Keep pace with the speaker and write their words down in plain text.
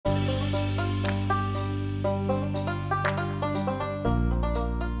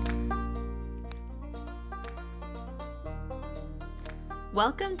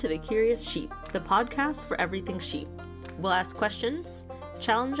Welcome to The Curious Sheep, the podcast for everything sheep. We'll ask questions,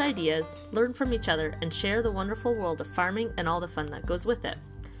 challenge ideas, learn from each other, and share the wonderful world of farming and all the fun that goes with it.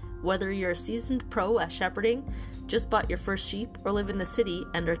 Whether you're a seasoned pro at shepherding, just bought your first sheep, or live in the city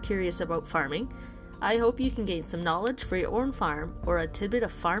and are curious about farming, I hope you can gain some knowledge for your own farm or a tidbit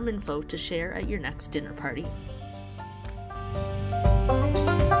of farm info to share at your next dinner party.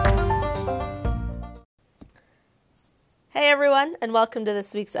 Hey everyone, and welcome to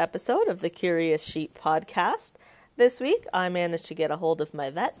this week's episode of the Curious Sheep podcast. This week, I managed to get a hold of my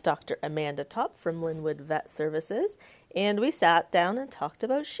vet, Dr. Amanda Topp from Linwood Vet Services, and we sat down and talked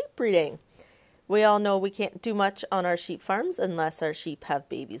about sheep breeding. We all know we can't do much on our sheep farms unless our sheep have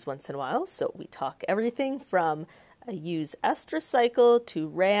babies once in a while, so we talk everything from a ewes estrus cycle to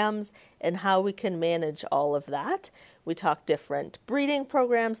rams and how we can manage all of that. We talk different breeding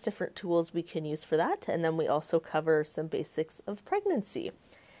programs, different tools we can use for that, and then we also cover some basics of pregnancy.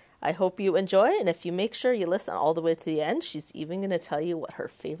 I hope you enjoy, and if you make sure you listen all the way to the end, she's even going to tell you what her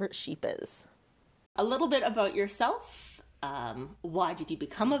favorite sheep is. A little bit about yourself. Why did you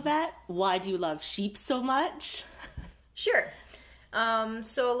become a vet? Why do you love sheep so much? Sure.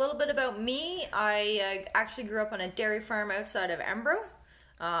 So a little bit about me. I actually grew up on a dairy farm outside of Embro.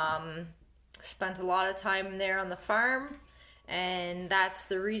 Spent a lot of time there on the farm, and that's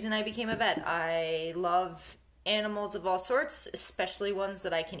the reason I became a vet. I love animals of all sorts, especially ones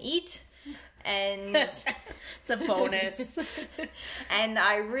that I can eat. And it's a bonus. And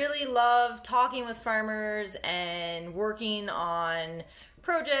I really love talking with farmers and working on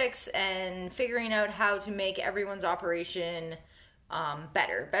projects and figuring out how to make everyone's operation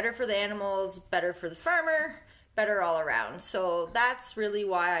better for the animals, better for the farmer, better all around. So that's really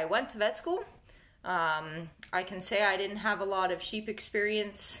why I went to vet school. I can say I didn't have a lot of sheep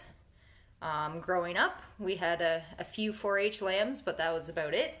experience growing up. We had a few 4-H lambs, but that was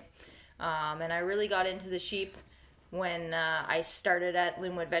about it. And I really got into the sheep when I started at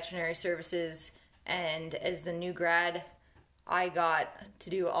Linwood Veterinary Services, and as the new grad, I got to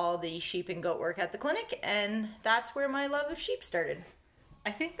do all the sheep and goat work at the clinic, and that's where my love of sheep started.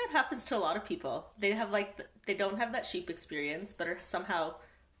 I think that happens to a lot of people. They don't have that sheep experience, but are somehow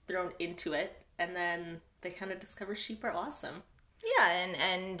thrown into it, and then they kind of discover sheep are awesome. Yeah,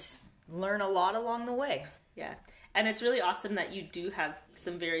 and learn a lot along the way. Yeah, and it's really awesome that you do have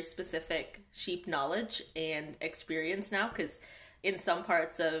some very specific sheep knowledge and experience now, because in some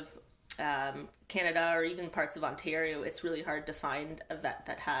parts of Canada or even parts of Ontario, it's really hard to find a vet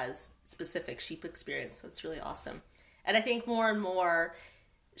that has specific sheep experience, so it's really awesome. And I think more and more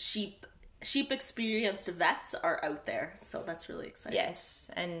sheep experienced vets are out there, so that's really exciting. Yes,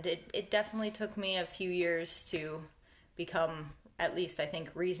 and it definitely took me a few years to become, at least I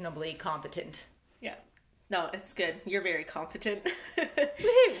think, reasonably competent. Yeah. No, it's good. You're very competent.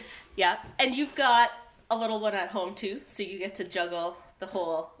 Woohoo! Yeah, and you've got a little one at home too, so you get to juggle the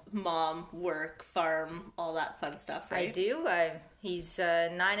whole mom, work, farm, all that fun stuff, right? I do. He's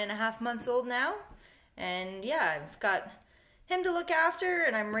 9.5 months old now, and yeah, I've got him to look after,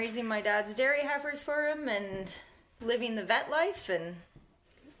 and I'm raising my dad's dairy heifers for him and living the vet life and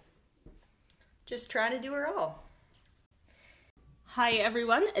just trying to do her all. Hi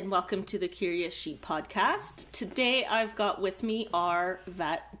everyone, and welcome to the Curious Sheep podcast. Today I've got with me our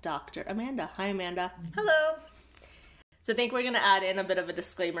vet, Dr. Amanda. Hi Amanda. Hello. So I think we're going to add in a bit of a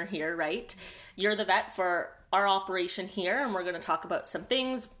disclaimer here, right? You're the vet for our operation here, and we're going to talk about some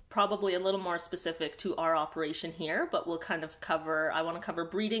things probably a little more specific to our operation here, but we'll kind of I want to cover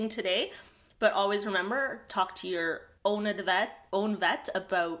breeding today, but always remember, talk to your own vet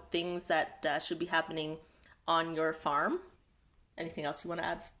about things that should be happening on your farm. Anything else you want to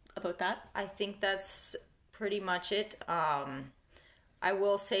add about that? I think that's pretty much it. I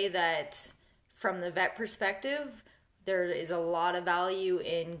will say that from the vet perspective, there is a lot of value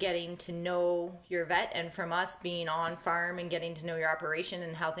in getting to know your vet, and from us being on farm and getting to know your operation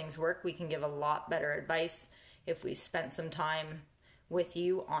and how things work, we can give a lot better advice if we spent some time with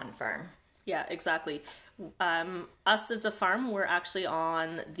you on farm. Yeah, exactly. Us as a farm, we're actually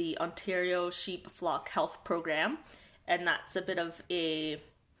on the Ontario Sheep Flock Health Program, and that's a bit of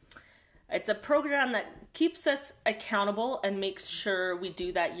it's a program that keeps us accountable and makes sure we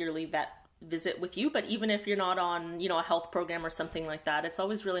do that yearly vet visit with you. But even if you're not on, a health program or something like that, it's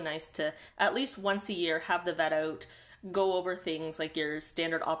always really nice to at least once a year have the vet out, go over things like your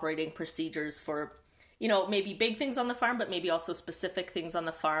standard operating procedures for, maybe big things on the farm, but maybe also specific things on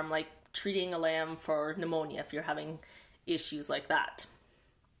the farm, like treating a lamb for pneumonia if you're having issues like that.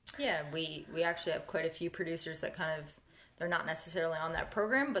 Yeah, we actually have quite a few producers that they're not necessarily on that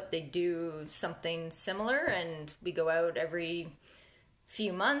program, but they do something similar, and we go out every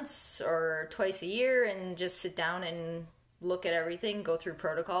few months or twice a year and just sit down and look at everything, go through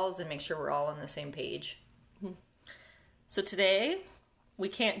protocols, and make sure we're all on the same page. So today, we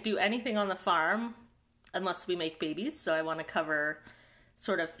can't do anything on the farm unless we make babies, so I want to cover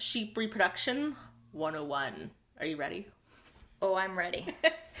sort of sheep reproduction 101. Are you ready? Oh, I'm ready.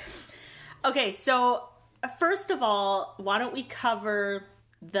 Okay, so first of all, why don't we cover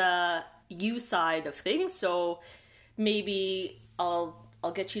the ewe side of things? So maybe I'll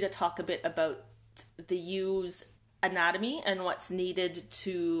get you to talk a bit about the ewe's anatomy and what's needed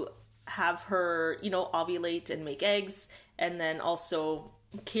to have her, ovulate and make eggs, and then also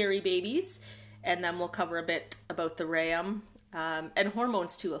carry babies. And then we'll cover a bit about the ram and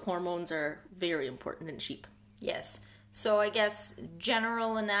hormones too. Hormones are very important in sheep. Yes. So I guess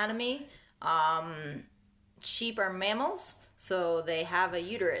general anatomy, sheep are mammals, so they have a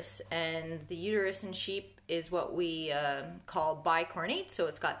uterus, and the uterus in sheep is what we call bicornate, so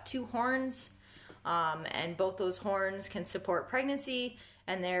it's got two horns, and both those horns can support pregnancy,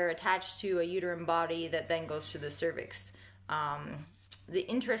 and they're attached to a uterine body that then goes through the cervix. The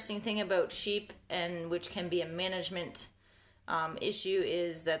interesting thing about sheep, and which can be a management issue,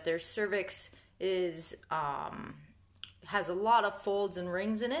 is that their cervix is has a lot of folds and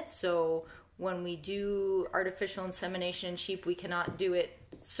rings in it, so when we do artificial insemination in sheep, we cannot do it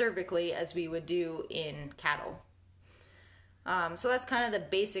cervically as we would do in cattle. So that's kind of the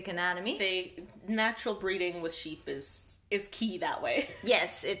basic anatomy. Natural breeding with sheep is key that way.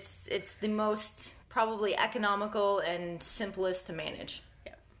 Yes, it's the most probably economical and simplest to manage.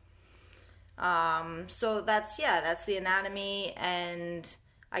 Yeah. So that's the anatomy, and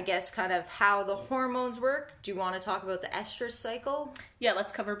I guess kind of how the hormones work. Do you want to talk about the estrus cycle? Yeah,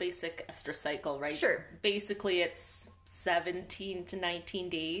 let's cover basic estrus cycle, right? Sure. Basically, it's 17 to 19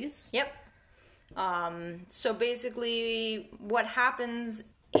 days. Yep. So basically what happens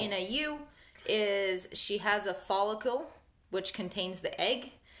in a ewe is she has a follicle which contains the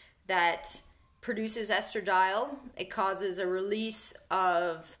egg that produces estradiol. It causes a release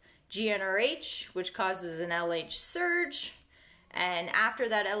of GnRH, which causes an LH surge. And after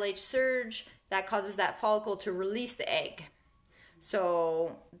that LH surge, that causes that follicle to release the egg.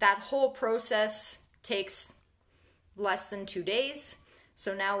 So that whole process takes less than 2 days.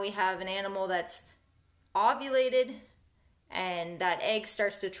 So now we have an animal that's ovulated, and that egg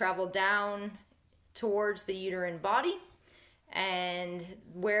starts to travel down towards the uterine body. And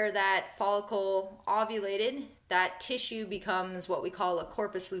where that follicle ovulated, that tissue becomes what we call a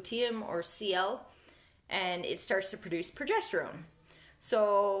corpus luteum, or CL, and it starts to produce progesterone.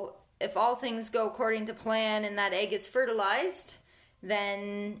 So if all things go according to plan and that egg is fertilized,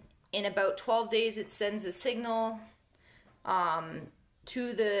 then in about 12 days it sends a signal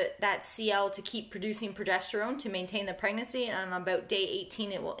to that CL to keep producing progesterone to maintain the pregnancy, and on about day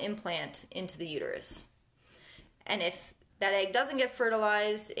 18 it will implant into the uterus. And if that egg doesn't get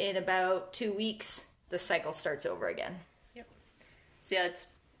fertilized, in about 2 weeks the cycle starts over again. Yep. So yeah, it's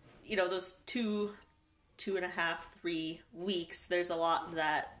those 2.5, 3 weeks, there's a lot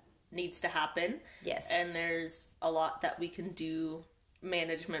that needs to happen. Yes. And there's a lot that we can do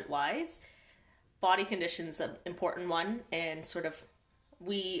management wise. Body condition's an important one, and sort of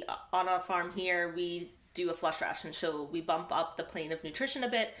we on our farm here, we do a flush ration, so we bump up the plane of nutrition a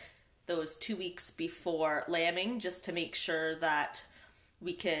bit those 2 weeks before lambing, just to make sure that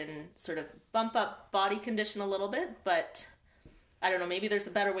we can sort of bump up body condition a little bit. But I don't know, maybe there's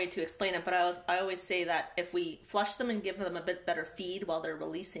a better way to explain it, but I always say that if we flush them and give them a bit better feed while they're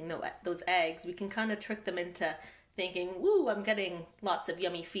releasing those eggs, we can kind of trick them into thinking, "Woo, I'm getting lots of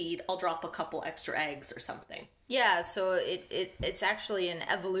yummy feed. I'll drop a couple extra eggs or something." Yeah, so it's actually an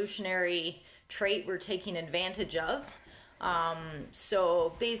evolutionary trait we're taking advantage of.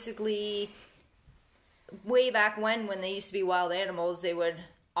 So basically, way back when they used to be wild animals, they would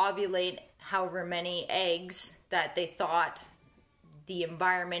ovulate however many eggs that they thought the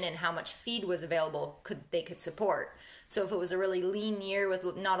environment and how much feed was available they could support. So if it was a really lean year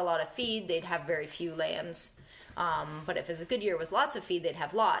with not a lot of feed, they'd have very few lambs. But if it's a good year with lots of feed, they'd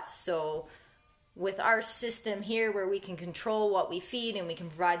have lots. So with our system here, where we can control what we feed and we can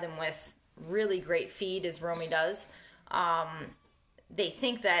provide them with really great feed, as Romy does, they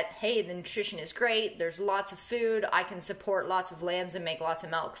think that, hey, the nutrition is great, there's lots of food, I can support lots of lambs and make lots of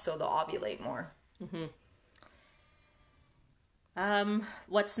milk, so they'll ovulate more. Mm-hmm.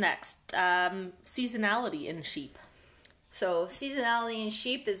 What's next? Seasonality in sheep. So seasonality in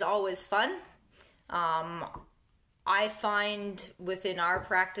sheep is always fun. I find within our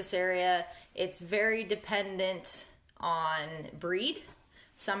practice area, it's very dependent on breed.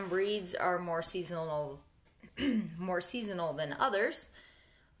 Some breeds are more seasonal than others.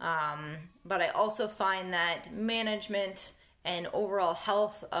 But I also find that management and overall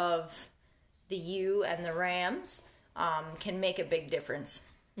health of the ewe and the rams can make a big difference.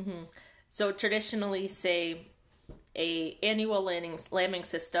 So traditionally, say, a annual lambing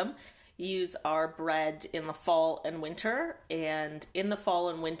system use are bred in the fall and winter, and in the fall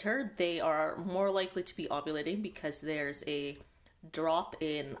and winter they are more likely to be ovulating because there's a drop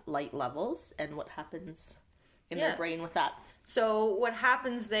in light levels and what happens in their brain with that. So what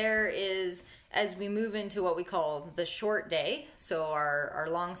happens there is, as we move into what we call the short day, so our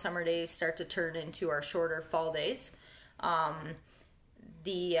long summer days start to turn into our shorter fall days,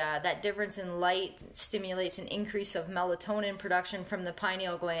 that difference in light stimulates an increase of melatonin production from the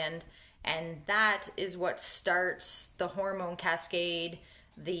pineal gland, and that is what starts the hormone cascade,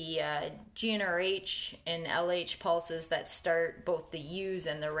 the GnRH and LH pulses that start both the ewes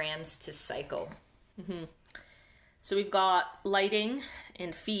and the rams to cycle. So we've got lighting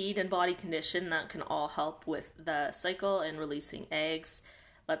and feed and body condition that can all help with the cycle and releasing eggs.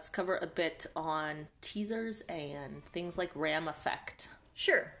 Let's cover a bit on teasers and things like ram effect.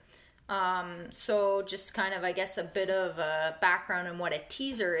 Sure. So just kind of, I guess, a bit of a background on what a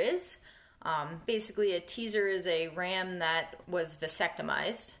teaser is. Basically, a teaser is a ram that was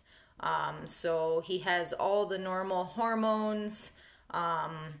vasectomized. So he has all the normal hormones.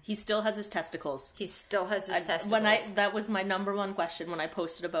 He still has his testicles. That was my number one question when I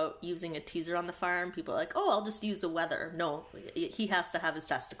posted about using a teaser on the farm. People are like, "Oh, I'll just use a wether." No, he has to have his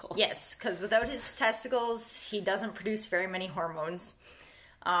testicles. Yes, because without his testicles, he doesn't produce very many hormones.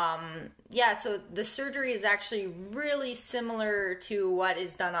 So the surgery is actually really similar to what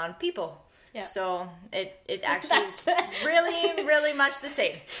is done on people. Yeah. So it actually is really, really much the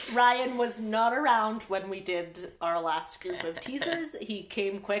same. Ryan was not around when we did our last group of teasers. He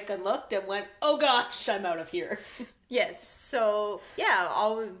came quick and looked and went, "Oh gosh, I'm out of here." Yes. So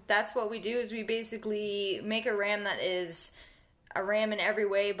that's what we do is we basically make a ram that is a ram in every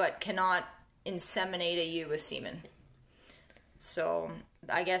way, but cannot inseminate a ewe with semen. So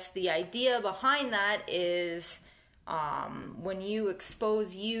I guess the idea behind that is when you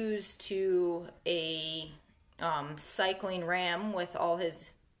expose ewes to a cycling ram with all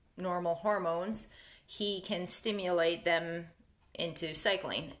his normal hormones, he can stimulate them into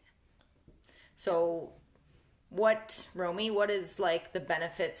cycling. So what is like the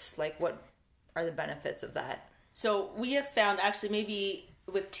benefits, like what are the benefits of that? So we have found actually maybe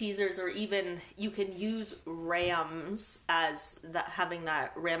with teasers, or even you can use rams as that, having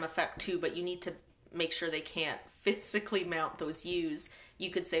that ram effect too, but you need to make sure they can't physically mount those ewes. You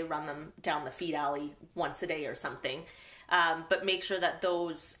could say run them down the feed alley once a day or something, but make sure that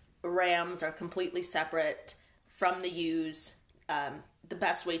those rams are completely separate from the ewes. The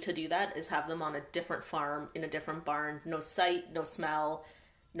best way to do that is have them on a different farm, in a different barn, no sight, no smell,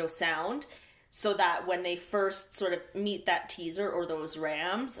 no sound, so that when they first sort of meet that teaser or those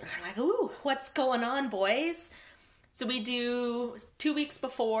rams, they're like, "Ooh, what's going on, boys?" So we do 2 weeks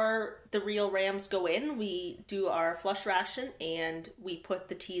before the real rams go in, we do our flush ration and we put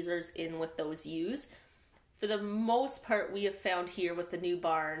the teasers in with those ewes. For the most part, we have found here with the new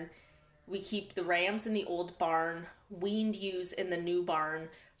barn, we keep the rams in the old barn, weaned ewes in the new barn,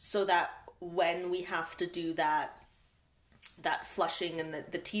 so that when we have to do that flushing and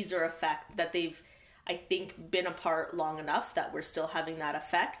the teaser effect, that they've, I think, been apart long enough that we're still having that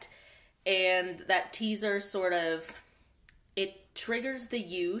effect. And that teaser sort of, it triggers the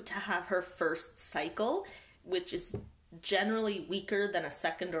ewe to have her first cycle, which is generally weaker than a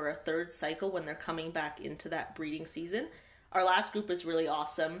second or a third cycle when they're coming back into that breeding season. Our last group was really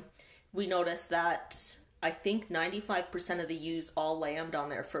awesome. We noticed that I think 95% of the ewes all lambed on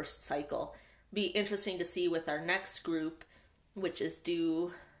their first cycle. Be interesting to see with our next group, which is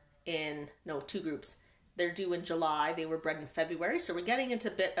due in, two groups. They're due in July. They were bred in February. So we're getting into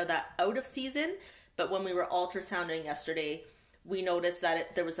a bit of that out of season. But when we were ultrasounding yesterday, we noticed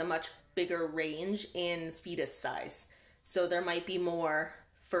that there was a much bigger range in fetus size. So there might be more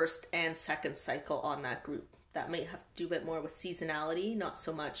first and second cycle on that group. That might have to do a bit more with seasonality, not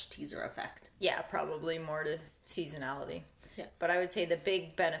so much teaser effect. Yeah, probably more to seasonality. Yeah. But I would say the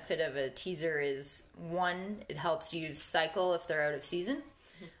big benefit of a teaser is, one, it helps ewes cycle if they're out of season.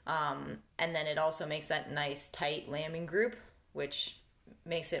 And then it also makes that nice tight lambing group, which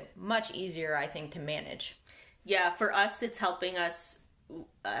makes it much easier, I think, to manage. Yeah, for us, it's helping us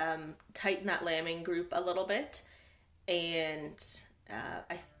tighten that lambing group a little bit. And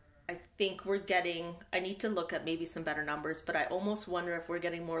I think we're getting, I need to look at maybe some better numbers, but I almost wonder if we're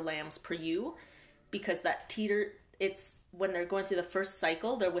getting more lambs per ewe, because that teeter, it's when they're going through the first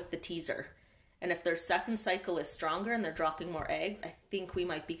cycle, they're with the teaser. And if their second cycle is stronger and they're dropping more eggs, I think we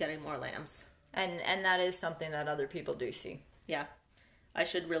might be getting more lambs. And that is something that other people do see. Yeah.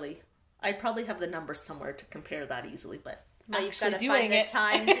 I'd probably have the numbers somewhere to compare that easily, but you've got to find the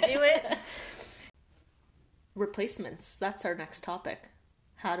time to do it. Replacements. That's our next topic.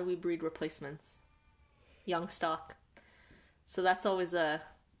 How do we breed replacements? Young stock. So that's always a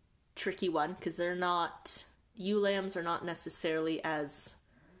tricky one because ewe lambs are not necessarily as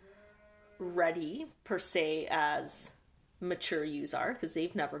ready per se as mature ewes are because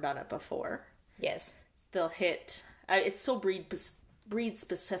they've never done it before. Yes. They'll hit, it's so breed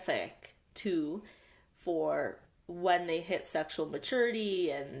specific too for when they hit sexual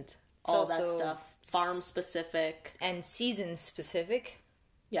maturity and all that stuff. Farm specific. And season specific.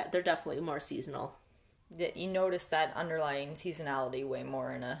 Yeah, they're definitely more seasonal. You notice that underlying seasonality way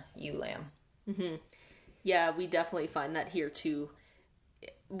more in a ewe lamb. Mm-hmm. Yeah, we definitely find that here too.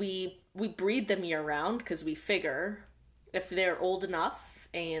 We breed them year round because we figure if they're old enough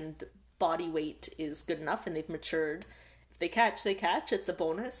and body weight is good enough and they've matured, if they catch, they catch. It's a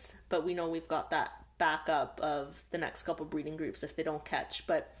bonus, but we know we've got that backup of the next couple breeding groups if they don't catch.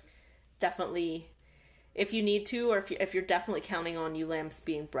 But definitely, if you need to, or if you're definitely counting on ewe lambs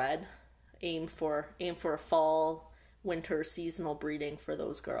being bred, aim for a fall, winter seasonal breeding for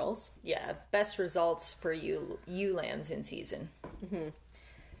those girls. Yeah, best results for ewe lambs in season. Mm-hmm.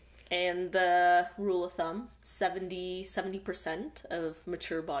 And the rule of thumb, 70% of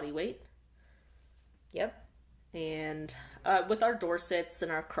mature body weight. Yep. And with our Dorsets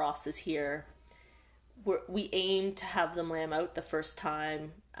and our crosses here, we aim to have them lamb out the first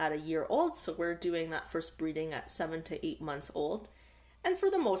time at a year old. So we're doing that first breeding at 7 to 8 months old. And for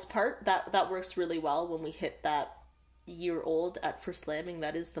the most part, that works really well when we hit that year old at first lambing.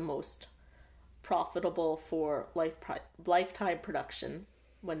 That is the most profitable for lifetime production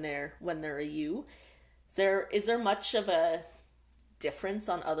when they're a ewe. Is there much of a difference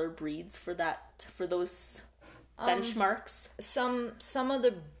on other breeds for those benchmarks? Some of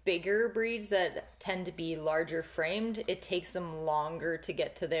the bigger breeds that tend to be larger framed, it takes them longer to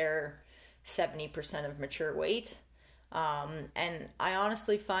get to their 70% of mature weight. And I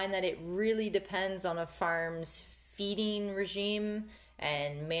honestly find that it really depends on a farm's feeding regime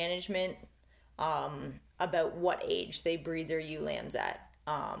and management about what age they breed their ewe lambs at.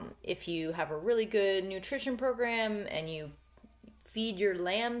 If you have a really good nutrition program and you feed your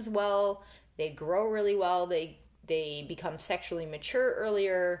lambs well, they grow really well, they become sexually mature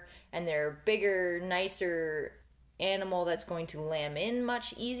earlier, and they're a bigger, nicer animal that's going to lamb in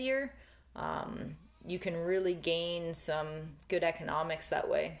much easier. You can really gain some good economics that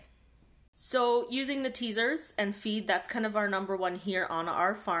way. So using the teasers and feed, that's kind of our number one here on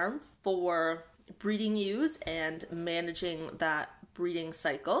our farm for breeding ewes and managing that breeding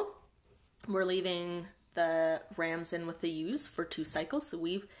cycle. We're leaving the rams in with the ewes for 2 cycles, so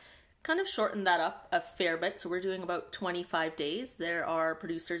we've kind of shortened that up a fair bit. So we're doing about 25 days. There are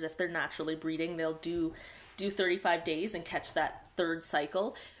producers, if they're naturally breeding, they'll do 35 days and catch that third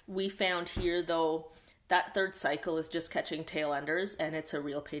cycle. We found here, though, that third cycle is just catching tail enders, and it's a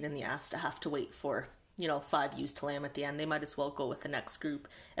real pain in the ass to have to wait for 5 ewes to lamb at the end. They might as well go with the next group.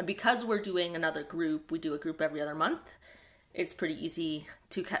 And because we're doing another group, we do a group every other month, it's pretty easy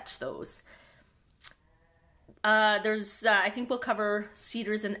to catch those. I think we'll cover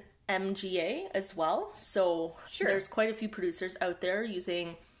cedars and MGA as well. So sure. There's quite a few producers out there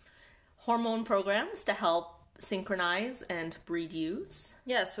using hormone programs to help synchronize and breed ewes.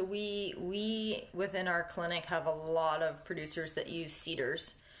 Yeah, so we within our clinic have a lot of producers that use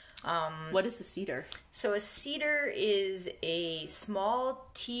cedars. What is a cedar? So a cedar is a small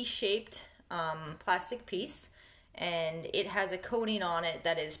T-shaped plastic piece, and it has a coating on it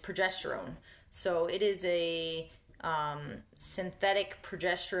that is progesterone. So it is a synthetic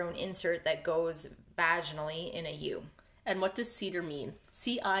progesterone insert that goes vaginally in a ewe. And what does cedar mean?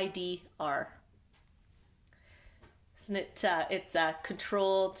 CIDR. Isn't it? It's a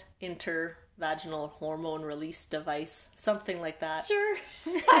controlled intervaginal hormone release device, something like that. Sure.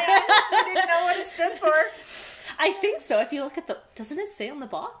 I honestly didn't know what it stood for. I think so. If you look at doesn't it say on the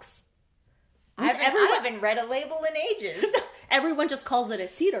box? I haven't read a label in ages. Everyone just calls it a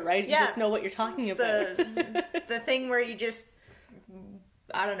cedar, right? Yeah. You just know what you're talking about. The thing where you just,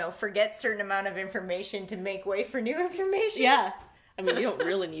 I don't know, forget certain amount of information to make way for new information. Yeah. I mean, you don't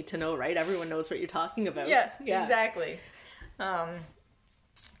really need to know, right? Everyone knows what you're talking about. Yeah. Exactly.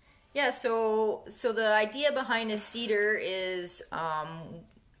 So the idea behind a cedar is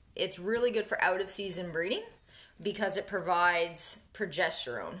it's really good for out-of-season breeding because it provides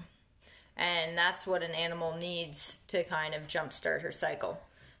progesterone. And that's what an animal needs to kind of jumpstart her cycle.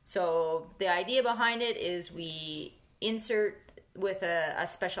 So the idea behind it is we insert with a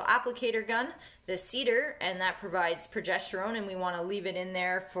special applicator gun the cedar, and that provides progesterone, and we want to leave it in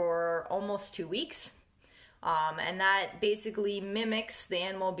there for almost 2 weeks. And that basically mimics the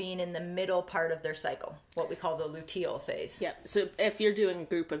animal being in the middle part of their cycle, what we call the luteal phase. Yeah, so if you're doing a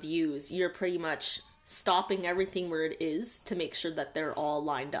group of ewes, you're pretty much stopping everything where it is to make sure that they're all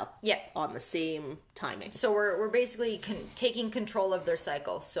lined up on the same timing. So we're basically taking control of their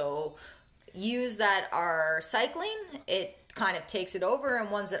cycle. So ewes that are cycling, it kind of takes it over, and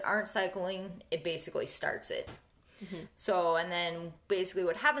ones that aren't cycling, it basically starts it. So, and then basically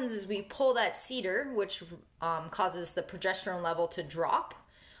what happens is we pull that cedar, which causes the progesterone level to drop,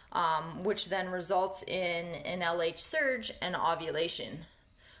 which then results in an LH surge and ovulation.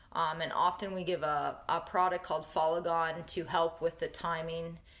 And often we give a product called Folagon to help with the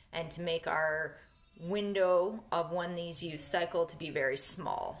timing and to make our window of when these ewes cycle to be very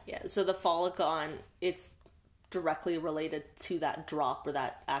small. Yeah, so the Folagon, it's directly related to that drop or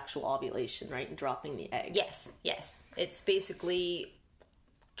that actual ovulation, right? And dropping the egg. Yes. It's basically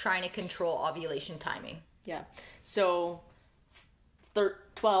trying to control ovulation timing. Yeah. So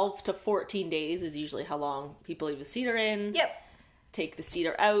 12 to 14 days is usually how long people leave the cedar in. Yep. Take the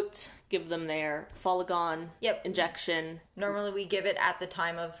cedar out, give them their Folagon injection. Normally we give it at the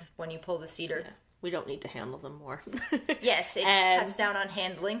time of when you pull the cedar. Yeah. We don't need to handle them more. Yes, it cuts down on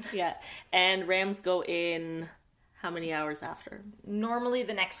handling. Yeah. And rams go in how many hours after? Normally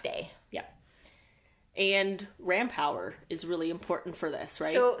the next day. Yeah. And ram power is really important for this,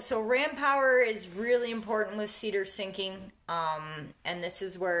 right? So ram power is really important with cedar sinking. And this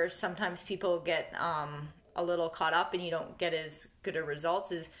is where sometimes people get a little caught up and you don't get as good a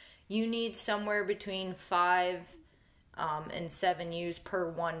results. Is you need somewhere between 5 and 7 ewes per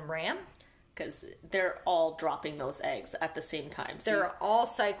 1 ram. Because they're all dropping those eggs at the same time. So they're all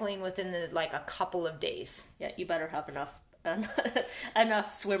cycling within a couple of days. Yeah, you better have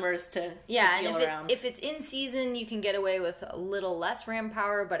enough swimmers to deal and around. If it's in season, you can get away with a little less ram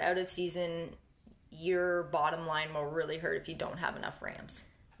power, but out of season, your bottom line will really hurt if you don't have enough rams.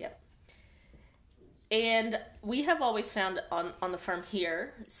 Yep. And we have always found on the farm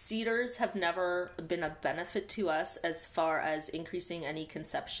here, cedars have never been a benefit to us as far as increasing any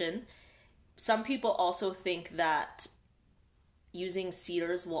conception. Some people also think that using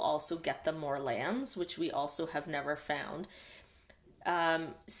cedars will also get them more lambs, which we also have never found.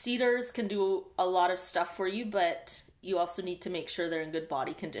 Cedars can do a lot of stuff for you, but you also need to make sure they're in good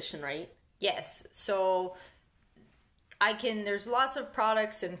body condition, right? Yes. So there's lots of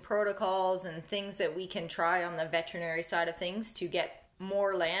products and protocols and things that we can try on the veterinary side of things to get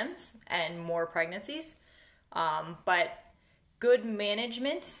more lambs and more pregnancies. But good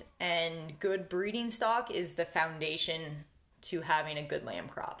management and good breeding stock is the foundation to having a good lamb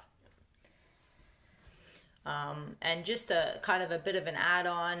crop. And just a kind of a bit of an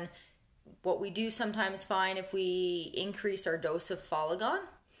add-on, what we do sometimes find if we increase our dose of Folagon,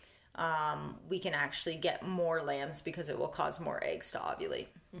 we can actually get more lambs because it will cause more eggs to ovulate.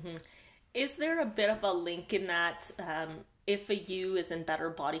 Mm-hmm. Is there a bit of a link in that if a ewe is in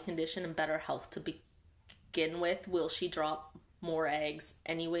better body condition and better health to begin with, will she drop more eggs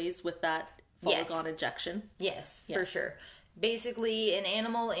anyways with that Folagon injection? Yes, for sure. Basically, an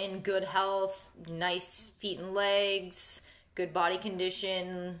animal in good health, nice feet and legs, good body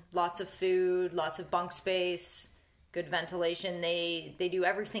condition, lots of food, lots of bunk space, good ventilation, they do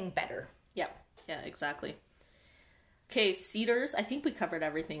everything better. Yeah, exactly. Okay, cedars, I think we covered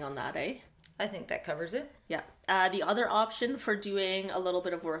everything on that, eh? I think that covers it. Yeah. The other option for doing a little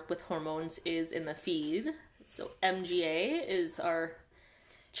bit of work with hormones is in the feed. So MGA is our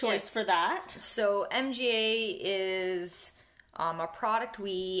choice for that. So MGA is a product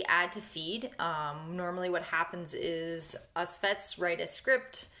we add to feed. Normally what happens is us vets write a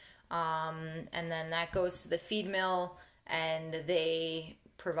script, and then that goes to the feed mill, and they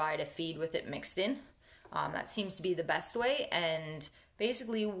provide a feed with it mixed in. That seems to be the best way. And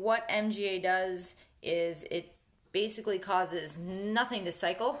basically what MGA does is it basically causes nothing to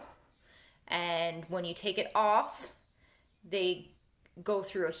cycle. And when you take it off, they go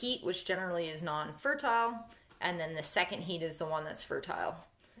through a heat, which generally is non-fertile, and then the second heat is the one that's fertile.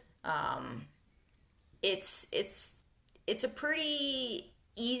 It's a pretty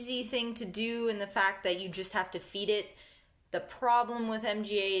easy thing to do in the fact that you just have to feed it. The problem with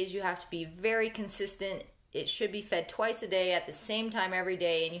MGA is you have to be very consistent. It should be fed twice a day at the same time every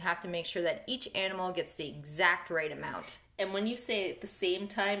day, and you have to make sure that each animal gets the exact right amount. And when you say at the same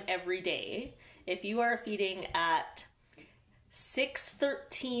time every day, if you are feeding at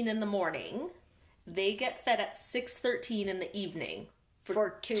 6:13 in the morning, they get fed at 6:13 in the evening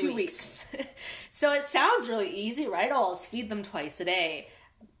for 2 weeks. So it sounds really easy, right? I'll just feed them twice a day.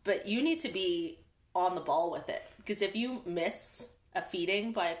 But you need to be on the ball with it. Because if you miss a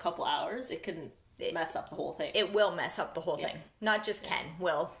feeding by a couple hours, it can mess up the whole thing. It will mess up the whole thing. Not just can,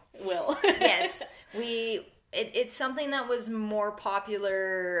 will. Will. Yes. It's something that was more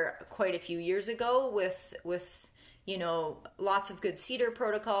popular quite a few years ago with lots of good CEDAR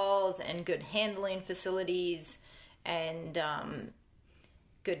protocols and good handling facilities and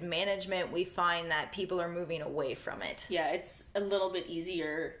good management. We find that people are moving away from it. Yeah, it's a little bit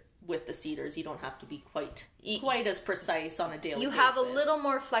easier with the CEDARs. You don't have to be quite as precise on a daily basis. You have a little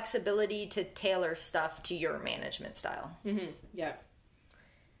more flexibility to tailor stuff to your management style. Mm-hmm. Yeah.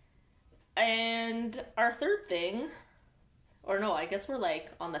 And our third thing, or no, I guess we're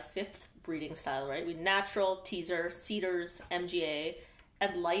like on the fifth breeding style, right? We natural, teaser, CEDARs, MGA,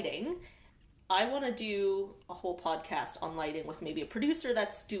 and lighting. I want to do a whole podcast on lighting with maybe a producer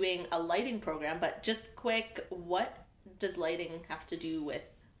that's doing a lighting program, but just quick, what does lighting have to do with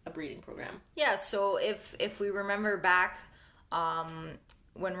a breeding program? Yeah, so if we remember back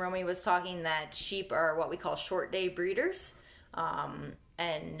when Romy was talking that sheep are what we call short day breeders,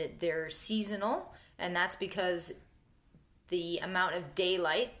 and they're seasonal, and that's because the amount of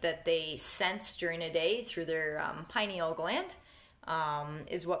daylight that they sense during a day through their pineal gland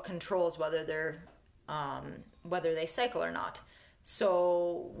is what controls whether they cycle or not.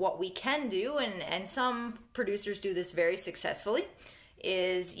 So what we can do, and some producers do this very successfully,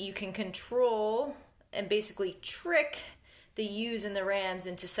 is you can control and basically trick the ewes and the rams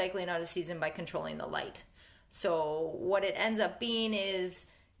into cycling out of season by controlling the light. So what it ends up being is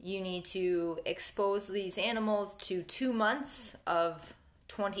you need to expose these animals to 2 months of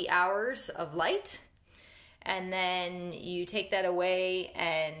 20 hours of light, and then you take that away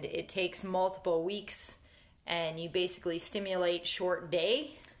and it takes multiple weeks, and you basically stimulate short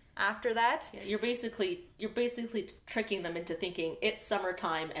day after that. Yeah, you're basically tricking them into thinking it's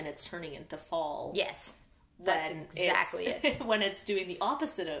summertime and it's turning into fall. Yes. That's exactly it. When it's doing the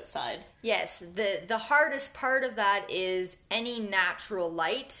opposite outside. Yes. The hardest part of that is any natural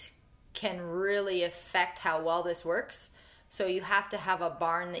light can really affect how well this works. So you have to have a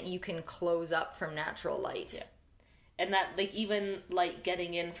barn that you can close up from natural light. Yeah. And that, like, even light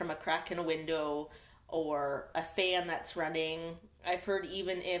getting in from a crack in a window or a fan that's running. I've heard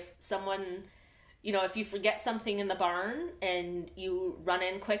even if someone, if you forget something in the barn and you run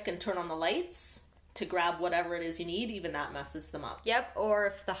in quick and turn on the lights to grab whatever it is you need, even that messes them up. Yep, or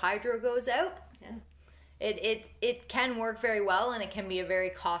if the hydro goes out. Yeah. It can work very well, and it can be a very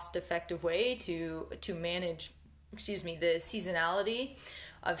cost-effective way to manage, the seasonality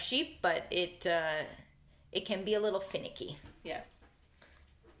of sheep, but it can be a little finicky. Yeah.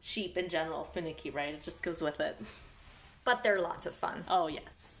 Sheep in general, finicky, right? It just goes with it. But they're lots of fun. Oh,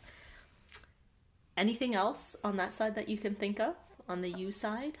 yes. Anything else on that side that you can think of, on the ewe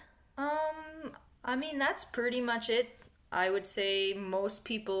side? That's pretty much it. I would say most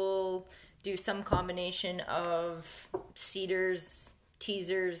people do some combination of CEDARs,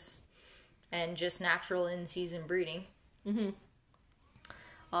 teasers, and just natural in-season breeding. Mm-hmm.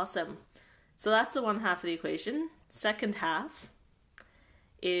 Awesome. So that's the one half of the equation. Second half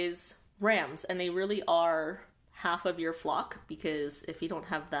is rams, and they really are half of your flock, because if you don't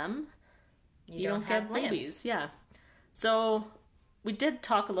have them, you don't get babies. Yeah. So we did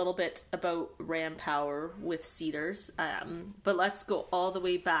talk a little bit about ram power with CEDARs, but let's go all the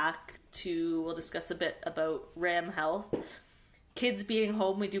way back we'll discuss a bit about ram health. Kids being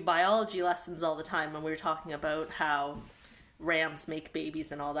home, we do biology lessons all the time, and we were talking about how rams make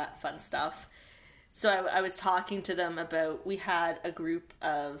babies and all that fun stuff. So I was talking to them about, we had a group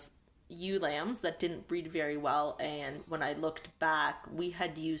of ewe lambs that didn't breed very well, and when I looked back, we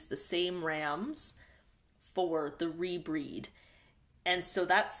had used the same rams for the rebreed. And so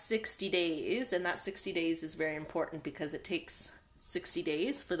that's 60 days, and that 60 days is very important because it takes 60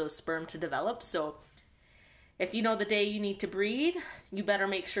 days for those sperm to develop. So if you know the day you need to breed, you better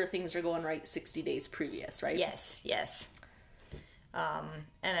make sure things are going right 60 days previous, right? Yes.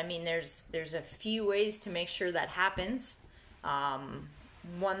 And there's a few ways to make sure that happens.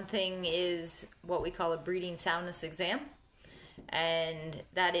 One thing is what we call a breeding soundness exam. And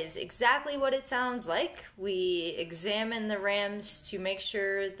that is exactly what it sounds like. We examine the rams to make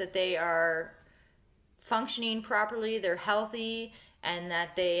sure that they are functioning properly, they're healthy, and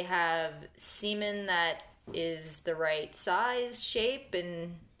that they have semen that is the right size, shape,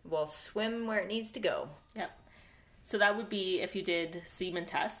 and will swim where it needs to go. Yep. So that would be if you did semen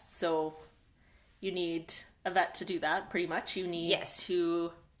tests. So you need a vet to do that, pretty much. You need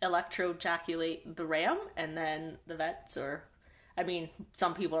to electroejaculate the ram, and then the vets, or I mean,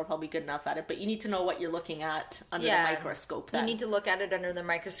 some people are probably good enough at it, but you need to know what you're looking at under the microscope then. You need to look at it under the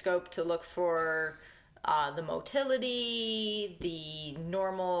microscope to look for the motility, the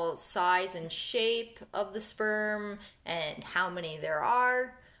normal size and shape of the sperm, and how many there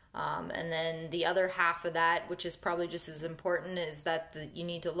are. And then the other half of that, which is probably just as important, is that you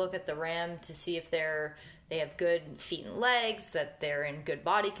need to look at the ram to see if they have good feet and legs, that they're in good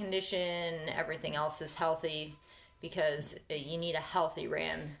body condition, everything else is healthy, because you need a healthy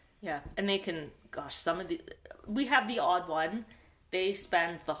ram. Yeah, and they can, we have the odd one. They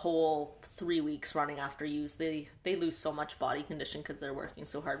spend the whole 3 weeks running after ewes. They lose so much body condition because they're working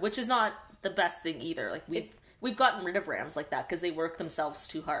so hard, which is not the best thing either. Like we've gotten rid of rams like that because they work themselves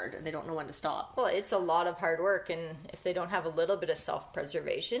too hard and they don't know when to stop. Well, it's a lot of hard work, and if they don't have a little bit of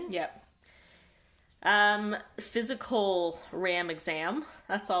self-preservation. Yeah. Physical ram exam.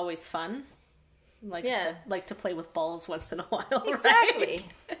 That's always fun. Like to play with balls once in a while, exactly.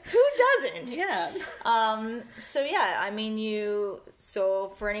 Right? Who doesn't? Yeah. So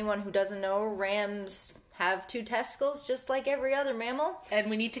for anyone who doesn't know, rams have 2 testicles just like every other mammal. And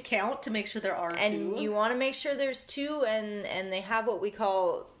we need to count to make sure there are 2. And you want to make sure there's 2, and they have what we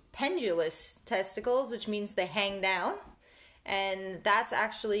call pendulous testicles, which means they hang down. And that's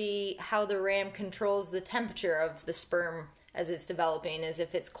actually how the ram controls the temperature of the sperm as it's developing, is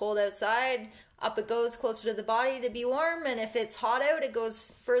if it's cold outside, up it goes closer to the body to be warm, and if it's hot out, it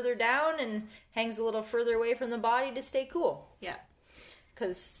goes further down and hangs a little further away from the body to stay cool. Yeah.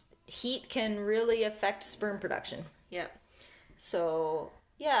 Because heat can really affect sperm production. Yeah. So,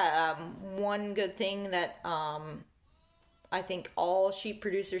 one good thing that I think all sheep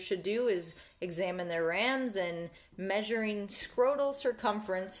producers should do is examine their rams, and measuring scrotal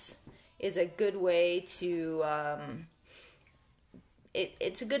circumference is a good way to...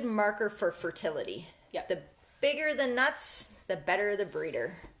 It's a good marker for fertility. Yeah. The bigger the nuts, the better the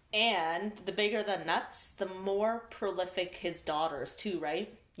breeder. And the bigger the nuts, the more prolific his daughters too,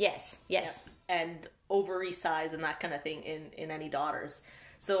 right? Yes. Yeah. And ovary size and that kind of thing in any daughters.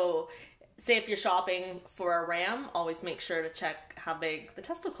 So say if you're shopping for a ram, always make sure to check how big the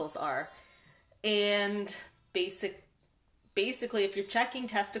testicles are. And basically, if you're checking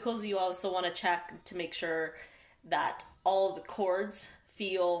testicles, you also want to check to make sure that all the cords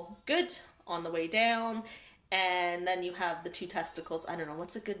feel good on the way down, and then you have the 2 testicles. I don't know,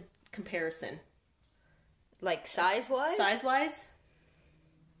 what's a good comparison? Like size-wise? Size-wise?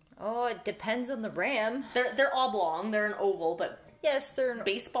 Oh, it depends on the ram. They're oblong, they're an oval, but yes, they're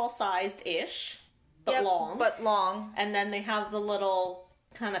baseball-sized-ish, but long. But long. And then they have the little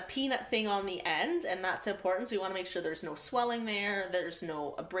kind of peanut thing on the end, and that's important, so you want to make sure there's no swelling there, there's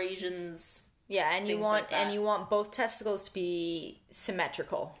no abrasions. Yeah, and you want both testicles to be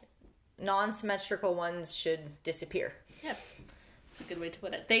symmetrical. Non-symmetrical ones should disappear. Yeah, that's a good way to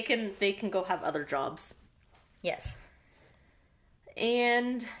put it. They can go have other jobs. Yes.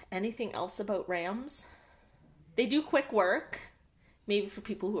 And anything else about rams? They do quick work. Maybe for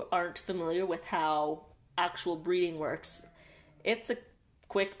people who aren't familiar with how actual breeding works, it's a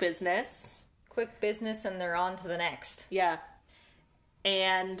quick business. Quick business, and they're on to the next. Yeah.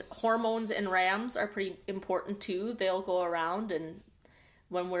 And hormones in rams are pretty important too. They'll go around, and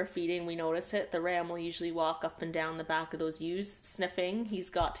when we're feeding, we notice it. The ram will usually walk up and down the back of those ewes, sniffing.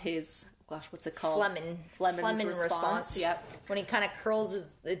 He's got his, what's it called? Flehmen response. Yep. When he kind of curls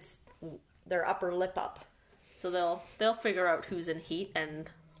their upper lip up. So they'll figure out who's in heat and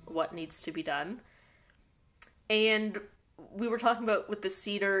what needs to be done. And we were talking about with the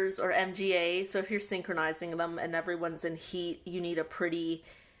cedars or MGA, so if you're synchronizing them and everyone's in heat, you need a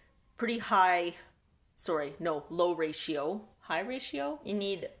low ratio. High ratio? You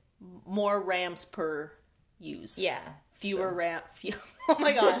need more rams per ewes. Yeah. Oh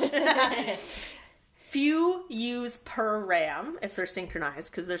my gosh. Few ewes per ram if they're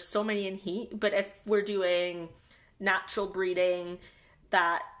synchronized, because there's so many in heat. But if we're doing natural breeding,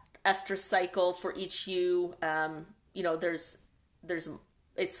 that estrus cycle for each ewe, there's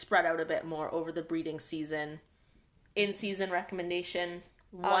it's spread out a bit more over the breeding season. In season recommendation,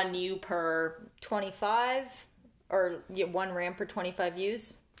 1 ewe per 25, or 1 ram per 25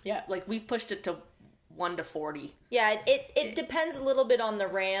 ewes. Yeah, like we've pushed it to 1 to 40. Yeah, it depends a little bit on the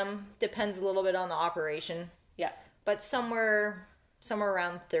ram, depends a little bit on the operation. Yeah. But somewhere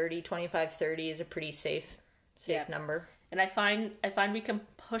around 25, 30 is a pretty safe number. And I find we can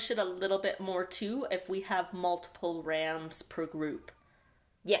push it a little bit more too if we have multiple rams per group.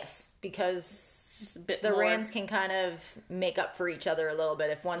 Yes, because the rams can kind of make up for each other a little bit.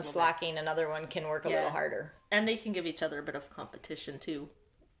 If one's slacking, another one can work a little harder. And they can give each other a bit of competition too.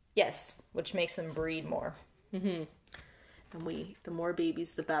 Yes, which makes them breed more. Mm-hmm. And the more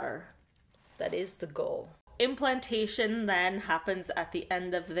babies, the better. That is the goal. Implantation then happens at the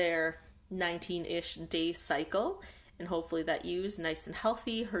end of their 19-ish day cycle, and hopefully that ewe's nice and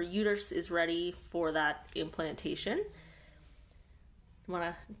healthy. Her uterus is ready for that implantation. You want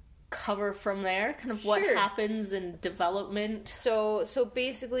to cover from there kind of what happens in development? So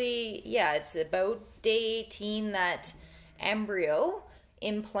basically, yeah, it's about day 18 that embryo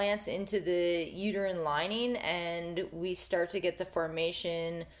implants into the uterine lining, and we start to get the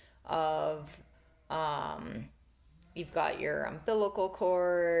formation of you've got your umbilical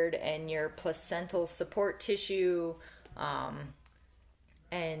cord and your placental support tissue,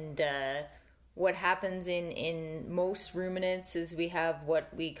 and what happens in most ruminants is we have what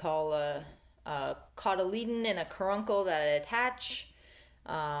we call a cotyledon and a caruncle that attach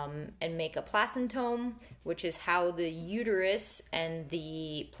and make a placentome, which is how the uterus and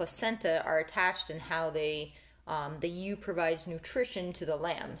the placenta are attached and how they the ewe provides nutrition to the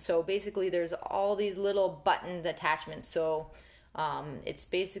lamb. So basically there's all these little buttoned attachments. So it's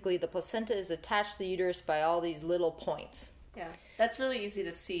basically the placenta is attached to the uterus by all these little points. Yeah, that's really easy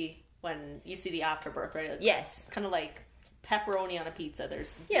to see when you see the afterbirth, right? Like, yes. Kind of like pepperoni on a pizza.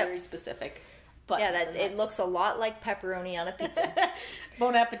 There's very specific buttons. Yeah, it looks a lot like pepperoni on a pizza.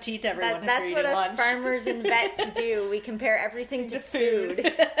 Bon appetit, everyone. That's what us lunch. Farmers and vets do. We compare everything to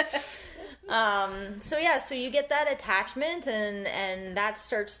food. So you get that attachment and that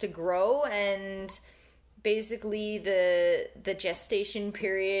starts to grow, and basically the gestation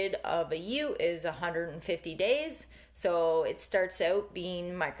period of a ewe is 150 days. So it starts out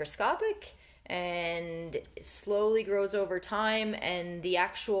being microscopic and it slowly grows over time, and the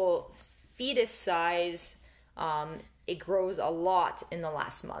actual fetus size, it grows a lot in the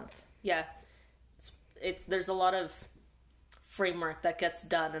last month. Yeah. There's a lot of framework that gets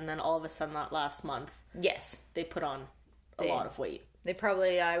done, and then all of a sudden that last month, yes, they put on a lot of weight. They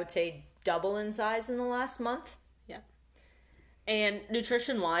probably, I would say, double in size in the last month. Yeah. And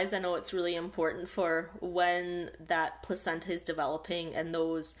nutrition wise, I know it's really important for when that placenta is developing and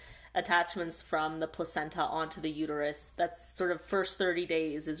those attachments from the placenta onto the uterus. That's sort of first 30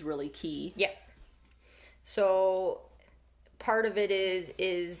 days is really key. Yeah. So part of it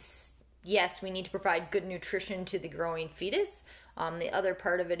is yes, we need to provide good nutrition to the growing fetus. The other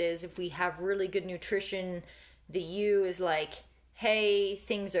part of it is if we have really good nutrition, the ewe is like, hey,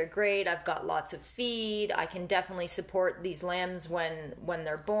 things are great. I've got lots of feed. I can definitely support these lambs when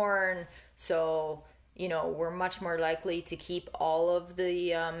they're born. So, we're much more likely to keep all of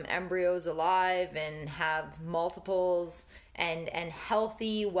the embryos alive and have multiples and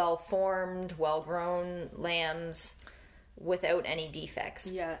healthy, well-formed, well-grown lambs without any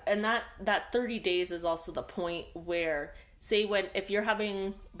defects. Yeah, and that 30 days is also the point where, say, if you're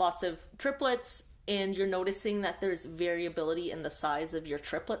having lots of triplets and you're noticing that there's variability in the size of your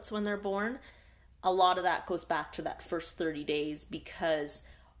triplets when they're born, a lot of that goes back to that first 30 days because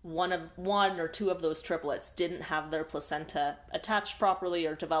one or two of those triplets didn't have their placenta attached properly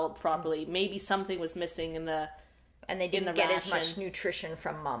or developed properly. Maybe something was missing in the and they didn't get as much nutrition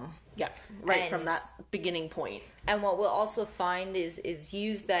from mom. Yeah, right, from that beginning point. And what we'll also find is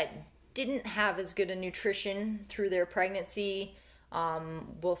ewes that didn't have as good a nutrition through their pregnancy,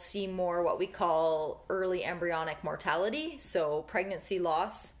 we'll see more what we call early embryonic mortality, so pregnancy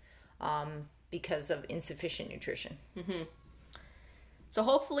loss because of insufficient nutrition. Mm-hmm. So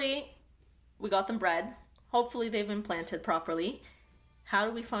hopefully we got them bred. Hopefully they've implanted properly. How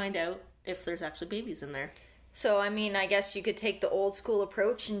do we find out if there's actually babies in there? So, I guess you could take the old school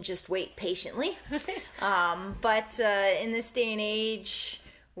approach and just wait patiently. But in this day and age,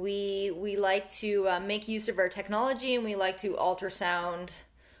 we like to make use of our technology, and we like to ultrasound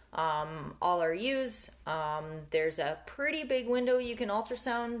all our ewes. There's a pretty big window you can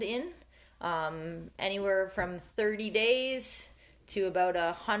ultrasound in, anywhere from 30 days to about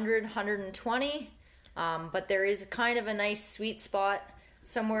 100, 120. But there is kind of a nice sweet spot.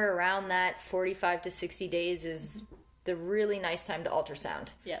 Somewhere around that 45 to 60 days is the really nice time to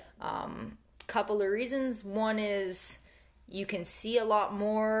ultrasound. Yeah. Couple of reasons. One is you can see a lot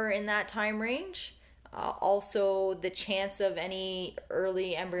more in that time range. Also, the chance of any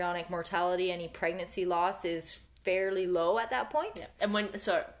early embryonic mortality, any pregnancy loss is fairly low at that point. Yeah. And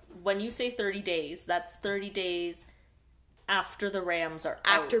when you say 30 days, that's 30 days after the rams are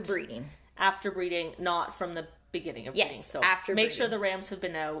out. After breeding. After breeding, not from the beginning of breeding. So after make breeding. sure the rams have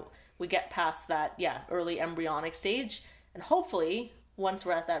been out. We get past that, early embryonic stage. And hopefully, once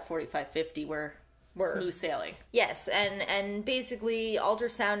we're at that 45-50, we're smooth sailing. Yes, and basically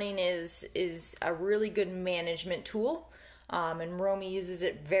ultrasounding is a really good management tool. And Romy uses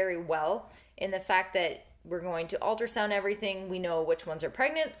it very well in the fact that we're going to ultrasound everything. We know which ones are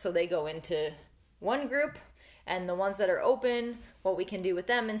pregnant, so they go into one group. And the ones that are open, what we can do with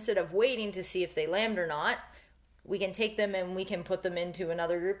them, instead of waiting to see if they lambed or not, we can take them and we can put them into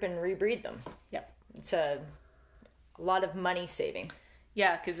another group and rebreed them. Yep. It's a lot of money saving.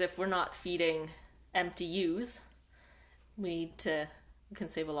 Yeah, because if we're not feeding empty ewes, we can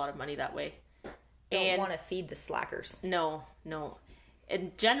save a lot of money that way. Don't want to feed the slackers. No.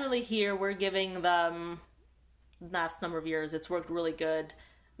 And generally here, we're giving them, last number of years, it's worked really good.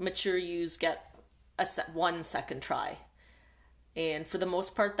 Mature ewes get one second try. And for the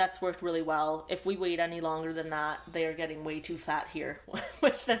most part, that's worked really well. If we wait any longer than that, they are getting way too fat here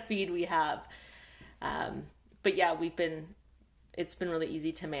with the feed we have. But yeah, it's been really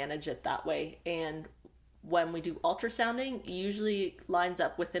easy to manage it that way. And when we do ultrasounding, it usually lines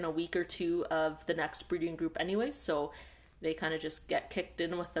up within a week or two of the next breeding group anyway. So they kind of just get kicked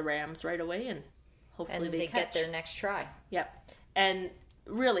in with the rams right away, and hopefully they get their next try. Yep. And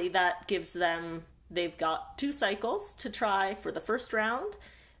really that gives them, they've got 2 cycles to try for the first round.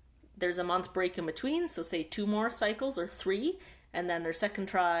 There's a month break in between, so say 2 more cycles or 3, and then their second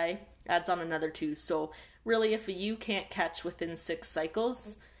try adds on another 2. So really, if a ewe can't catch within 6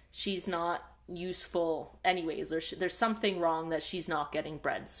 cycles, she's not useful anyways. There's something wrong that she's not getting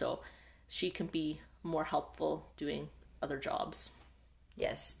bred, so she can be more helpful doing other jobs.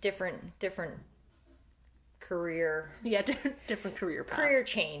 Yes, different career. Yeah, different career path. Career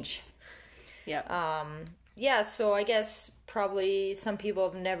change. Yeah. Yeah, so I guess probably some people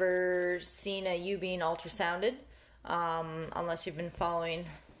have never seen a ewe being ultrasounded, unless you've been following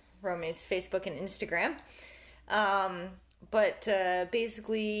Romy's Facebook and Instagram. But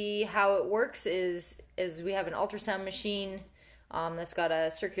basically how it works is we have an ultrasound machine that's got a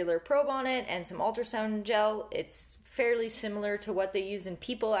circular probe on it and some ultrasound gel. It's fairly similar to what they use in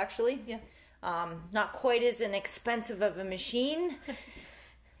people, actually. Yeah. Not quite as inexpensive of a machine.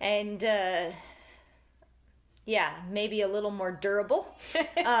 And yeah, maybe a little more durable.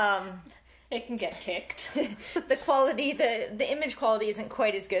 It can get kicked. The quality, the image quality isn't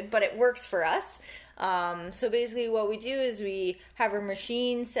quite as good, but it works for us. So basically what we do is we have our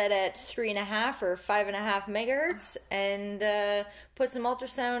machine set at 3.5 or 5.5 megahertz and put some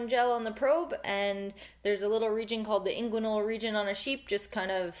ultrasound gel on the probe, and there's a little region called the inguinal region on a sheep, just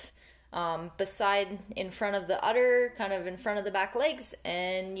kind of beside, in front of the udder, kind of in front of the back legs,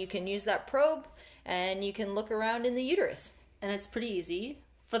 and you can use that probe and you can look around in the uterus. And it's pretty easy.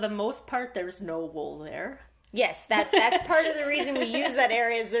 For the most part, there's no wool there. Yes, that's part of the reason we use that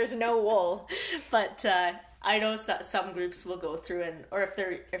area, is there's no wool. But I know some groups will go through, and or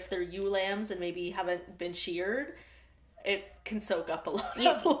if they're ewe lambs and maybe haven't been sheared, it can soak up a lot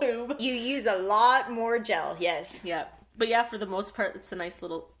of lube. You use a lot more gel, yes. Yeah. But yeah, for the most part, it's a nice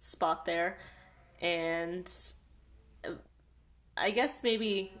little spot there. And I guess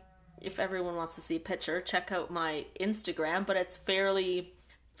maybe if everyone wants to see a picture, check out my Instagram, but it's fairly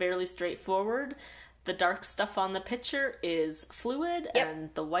straightforward. The dark stuff on the picture is fluid, yep, and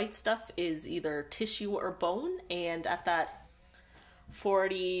the white stuff is either tissue or bone. And at that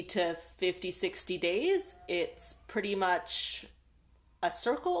 40 to 50, 60 days, it's pretty much a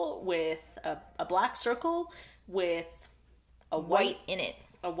circle with a black circle with a white in it.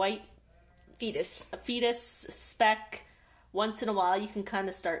 A white fetus. A fetus speck. Once in a while, you can kind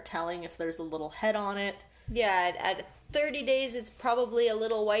of start telling if there's a little head on it. Yeah, at 30 days, it's probably a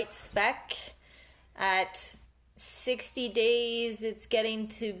little white speck. At 60 days, it's getting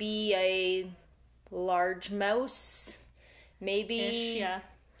to be a large mouse, maybe yeah,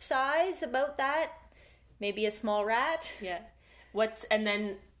 size, about that. Maybe a small rat. Yeah. And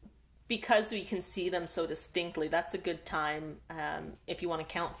then because we can see them so distinctly, that's a good time if you want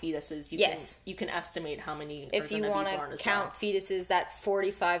to count fetuses. You can estimate how many if are you want to be born as count well. Fetuses, that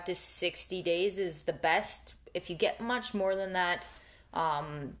 45 to 60 days is the best. If you get much more than that,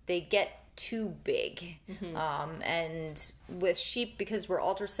 they get too big. Mm-hmm. And with sheep, because we're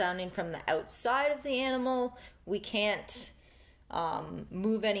ultrasounding from the outside of the animal, we can't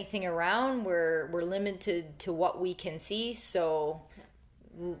move anything around. We're limited to what we can see. So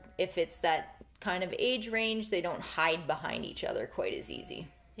if it's that kind of age range, they don't hide behind each other quite as easy.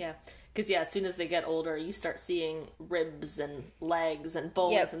 Yeah, because as soon as they get older, you start seeing ribs and legs and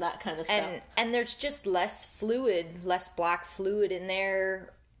bones, yep, and that kind of stuff. And there's just less fluid, less black fluid in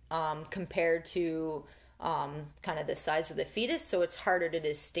there compared to kind of the size of the fetus, so it's harder to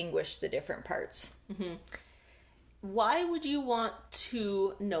distinguish the different parts. Mm-hmm. Why would you want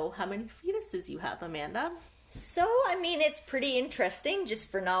to know how many fetuses you have, Amanda? So, I mean, it's pretty interesting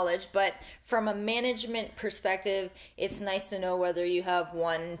just for knowledge, but from a management perspective, it's nice to know whether you have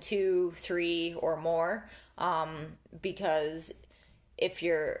 1, 2, 3, or more, because if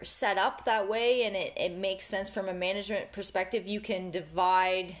you're set up that way and it makes sense from a management perspective, you can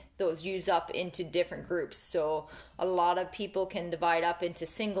divide those ewes up into different groups. So a lot of people can divide up into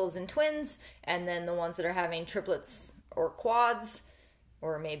singles and twins, and then the ones that are having triplets or quads,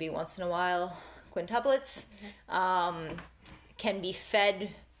 or maybe once in a while quintuplets, can be fed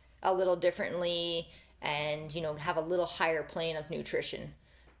a little differently and, have a little higher plane of nutrition.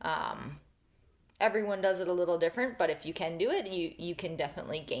 Everyone does it a little different, but if you can do it, you can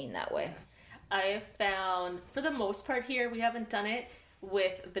definitely gain that way. I have found, for the most part here, we haven't done it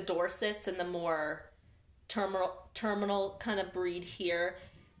with the Dorsets and the more terminal kind of breed here.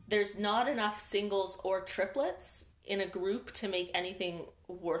 There's not enough singles or triplets in a group to make anything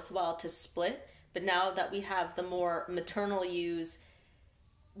worthwhile to split. But now that we have the more maternal ewes,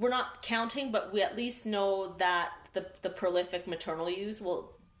 we're not counting, but we at least know that the prolific maternal ewes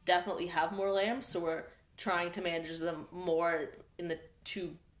will definitely have more lambs, so we're trying to manage them more in the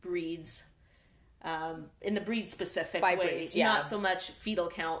two breeds, in the breed specific way. Breeds, yeah. Not so much fetal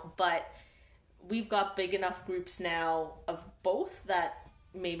count, but we've got big enough groups now of both that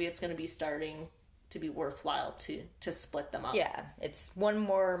maybe it's going to be starting to be worthwhile to split them up. Yeah, it's one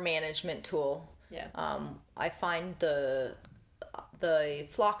more management tool. Yeah. I find the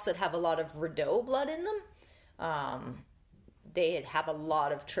flocks that have a lot of Rideau blood in them, they have a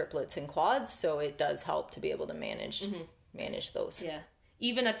lot of triplets and quads, so it does help to be able to manage those. Yeah.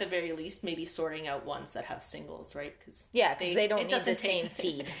 Even at the very least, maybe sorting out ones that have singles, right? Because they don't need the same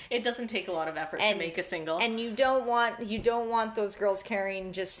feed. It doesn't take a lot of effort to make a single. And you don't want those girls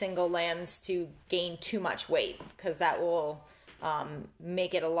carrying just single lambs to gain too much weight, because that will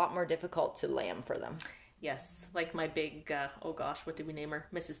make it a lot more difficult to lamb for them. Yes, like my big, what did we name her?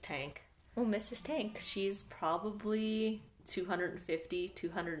 Mrs. Tank. Oh, Mrs. Tank. She's probably 250,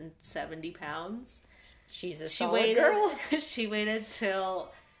 270 pounds. She's a solid girl. She waited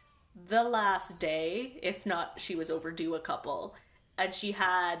till the last day, if not, she was overdue a couple. And she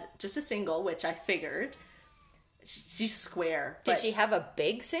had just a single, which I figured. She's square. Did she have a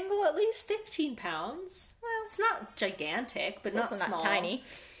big single at least? 15 pounds. Well, it's not gigantic, but it's not small. Not tiny.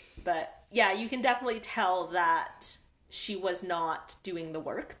 But yeah, you can definitely tell that she was not doing the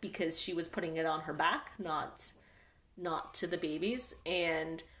work because she was putting it on her back, not to the babies.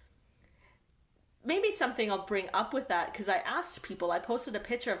 And maybe something I'll bring up with that, because I asked people, I posted a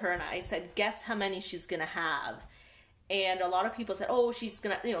picture of her and I said, guess how many she's going to have. And a lot of people said, oh, she's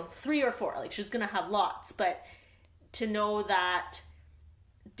going to, 3 or 4, like she's going to have lots. But to know that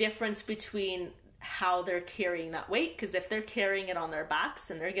difference between how they're carrying that weight, because if they're carrying it on their backs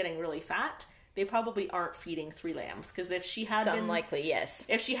and they're getting really fat, they probably aren't feeding 3 lambs. Because if she had unlikely, yes.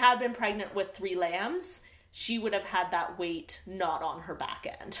 If she had been pregnant with 3 lambs, she would have had that weight not on her back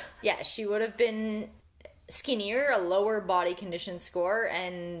end. Yeah, she would have been skinnier, a lower body condition score,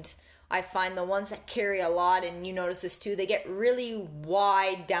 and I find the ones that carry a lot, and you notice this too, they get really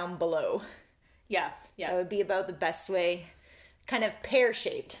wide down below. Yeah. That would be about the best way, kind of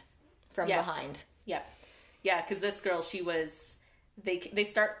pear-shaped from behind. Yeah, because this girl, she was, they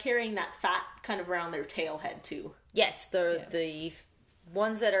start carrying that fat kind of around their tail head too. Yes, the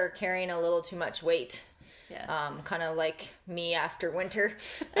ones that are carrying a little too much weight. Yeah. Kind of like me after winter.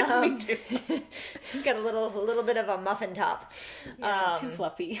 Me too. Got a little bit of a muffin top. Yeah, too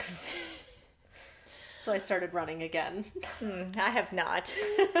fluffy. So I started running again. I have not.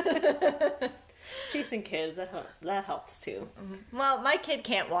 Chasing kids, that helps too. Well, my kid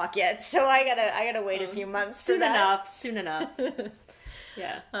can't walk yet, so I gotta wait a few months. Soon enough.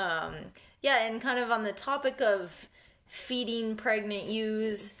 Yeah. Yeah, and kind of on the topic of feeding pregnant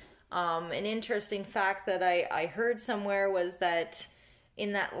ewes, an interesting fact that I heard somewhere was that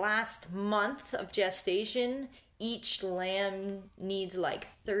in that last month of gestation, each lamb needs like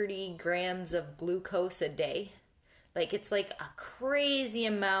 30 grams of glucose a day. Like, it's like a crazy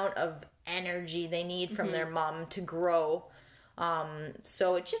amount of energy they need from their mom to grow.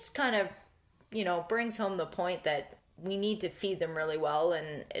 So it just kind of, brings home the point that we need to feed them really well.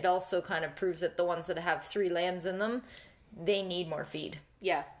 And it also kind of proves that the ones that have 3 lambs in them, they need more feed.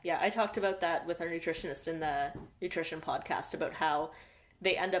 Yeah. I talked about that with our nutritionist in the nutrition podcast, about how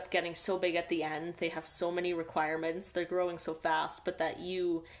they end up getting so big at the end. They have so many requirements. They're growing so fast, but that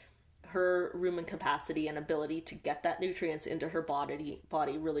her rumen capacity and ability to get that nutrients into her body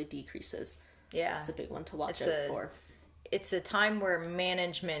really decreases. Yeah. It's a big one to watch out for. It's a time where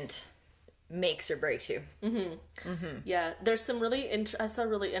management makes or breaks you. Yeah. There's some I saw a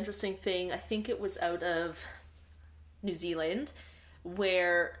really interesting thing. I think it was out of New Zealand,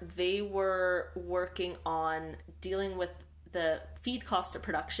 where they were working on dealing with the feed cost of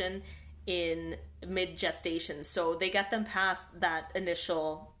production in mid-gestation. So they get them past that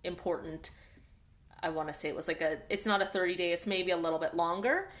initial important, I want to say it was like it's not a 30-day, it's maybe a little bit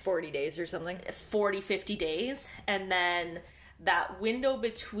longer. 40 days or something. 40, 50 days. And then that window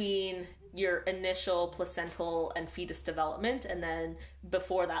between your initial placental and fetus development, and then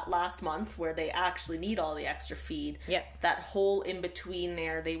before that last month where they actually need all the extra feed, that whole in between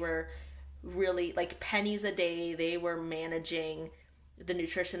there, they were really like pennies a day. They were managing the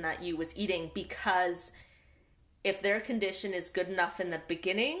nutrition that you was eating, because if their condition is good enough in the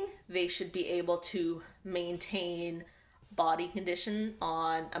beginning, they should be able to maintain body condition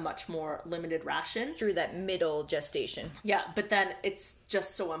on a much more limited ration through that middle gestation. Yeah, but then it's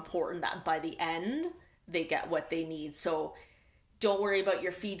just so important that by the end they get what they need. So don't worry about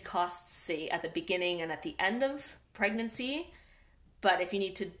your feed costs, say at the beginning and at the end of pregnancy. But if you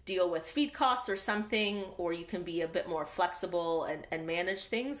need to deal with feed costs or something, or you can be a bit more flexible and manage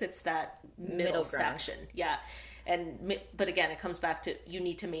things, it's that middle section. Yeah. But again, it comes back to, you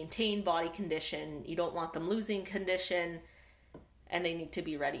need to maintain body condition. You don't want them losing condition, and they need to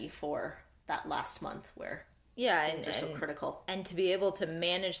be ready for that last month where things are so critical. And to be able to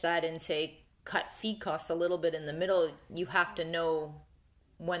manage that and say, cut feed costs a little bit in the middle, you have to know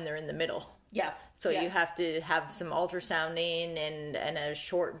when they're in the middle. Yeah. So you have to have some ultrasounding and a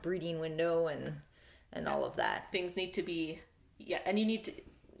short breeding window and all of that. Things need to be, and you need to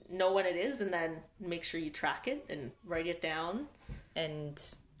know what it is, and then make sure you track it and write it down. And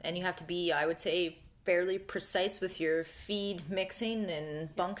you have to be, I would say, fairly precise with your feed mixing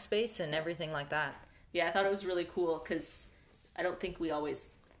and bunk space and everything like that. Yeah, I thought it was really cool, because I don't think we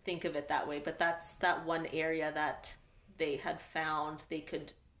always think of it that way, but that's that one area that they had found they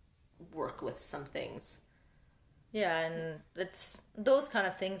could work with some things. Yeah, and it's those kind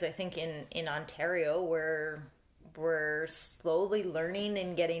of things, I think, in Ontario, where we're slowly learning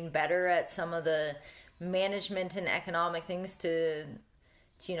and getting better at some of the management and economic things to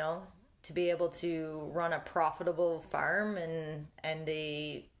be able to run a profitable farm and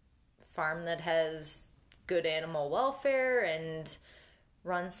a farm that has good animal welfare and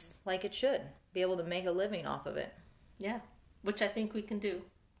runs like it should. Be able to make a living off of it. Yeah, which I think we can do.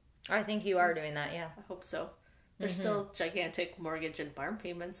 I think you are doing that, yeah. I hope so. There's still gigantic mortgage and barn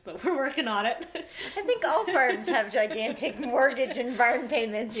payments, but we're working on it. I think all farms have gigantic mortgage and barn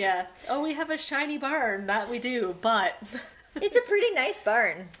payments. Yeah. Oh, we have a shiny barn. That we do, but... It's a pretty nice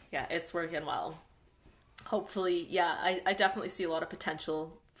barn. Yeah, it's working well. Hopefully, I definitely see a lot of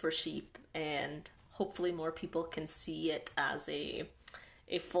potential for sheep, and hopefully more people can see it as a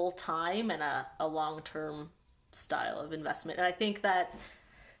full-time and a long-term style of investment. And I think that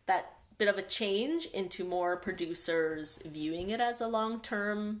bit of a change into more producers viewing it as a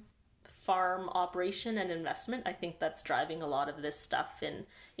long-term farm operation and investment, I think that's driving a lot of this stuff in,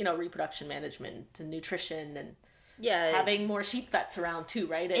 reproduction management and nutrition, and having more sheep vets around too,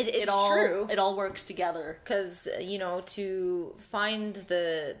 right? It's true. It all works together. Because, to find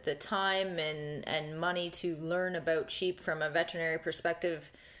the time and money to learn about sheep from a veterinary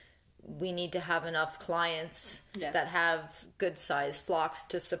perspective, we need to have enough clients that have good sized flocks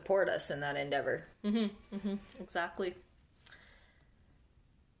to support us in that endeavor. Exactly.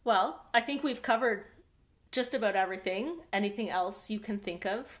 Well, I think we've covered just about everything. Anything else you can think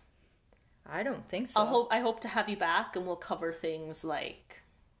of? I don't think so. I hope to have you back, and we'll cover things like,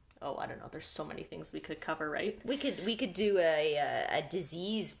 I don't know. There's so many things we could cover, right? We could do a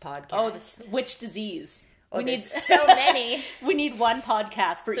disease podcast. Oh, which disease? We need so many. We need one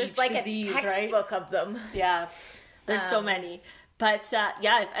podcast for each disease, right? There's like a textbook of them. Yeah, there's so many. But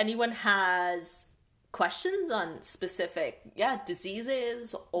if anyone has questions on specific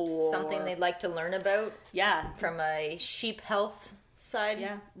diseases or something they'd like to learn about, from a sheep health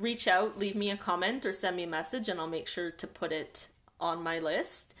side, reach out, leave me a comment or send me a message, and I'll make sure to put it on my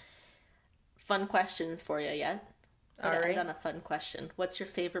list. Fun questions for you yet? All right. End on a fun question. What's your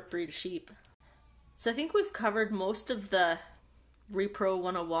favorite breed of sheep? So I think we've covered most of the Repro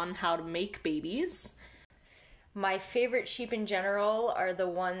 101, how to make babies. My favorite sheep in general are the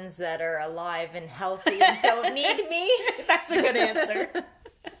ones that are alive and healthy and don't need me. That's a good answer.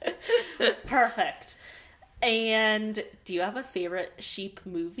 Perfect. And do you have a favorite sheep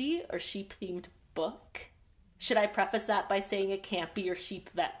movie or sheep-themed book? Should I preface that by saying it can't be your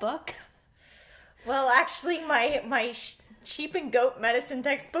sheep vet book? Well, actually, my sheep and goat medicine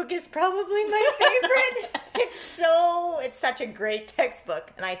textbook is probably my favorite. It's such a great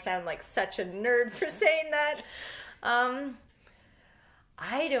textbook, and I sound like such a nerd for saying that. I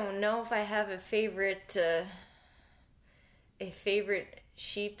don't know if I have a favorite a favorite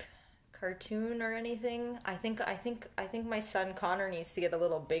sheep cartoon or anything. I think my son Connor needs to get a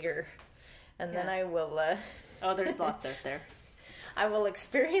little bigger, and then I will. Oh, there's lots out there. I will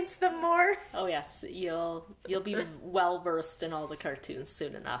experience them more. Oh yes, you'll be well versed in all the cartoons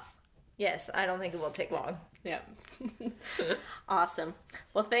soon enough. Yes, I don't think it will take long. Yeah. Awesome.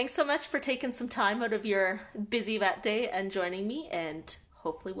 Well, thanks so much for taking some time out of your busy vet day and joining me, and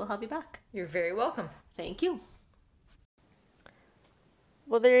hopefully we'll have you back. You're very welcome. Thank you.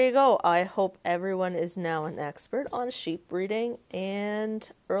 Well, there you go. I hope everyone is now an expert on sheep breeding and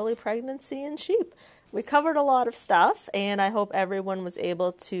early pregnancy in sheep. We covered a lot of stuff, and I hope everyone was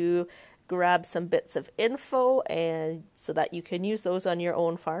able to grab some bits of info and so that you can use those on your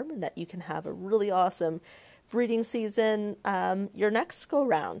own farm and that you can have a really awesome breeding season your next go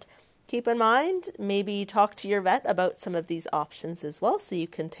round. Keep in mind, maybe talk to your vet about some of these options as well so you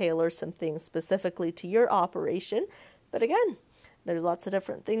can tailor some things specifically to your operation. But again, there's lots of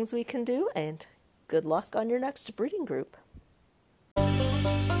different things we can do, and good luck on your next breeding group.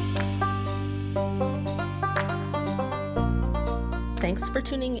 Thanks for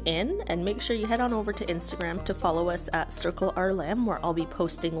tuning in, and make sure you head on over to Instagram to follow us at Circle Our Lamb, where I'll be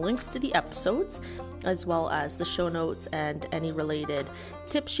posting links to the episodes, as well as the show notes and any related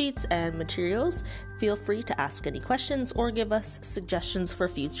tip sheets and materials. Feel free to ask any questions or give us suggestions for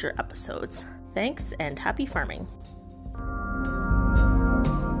future episodes. Thanks, and happy farming!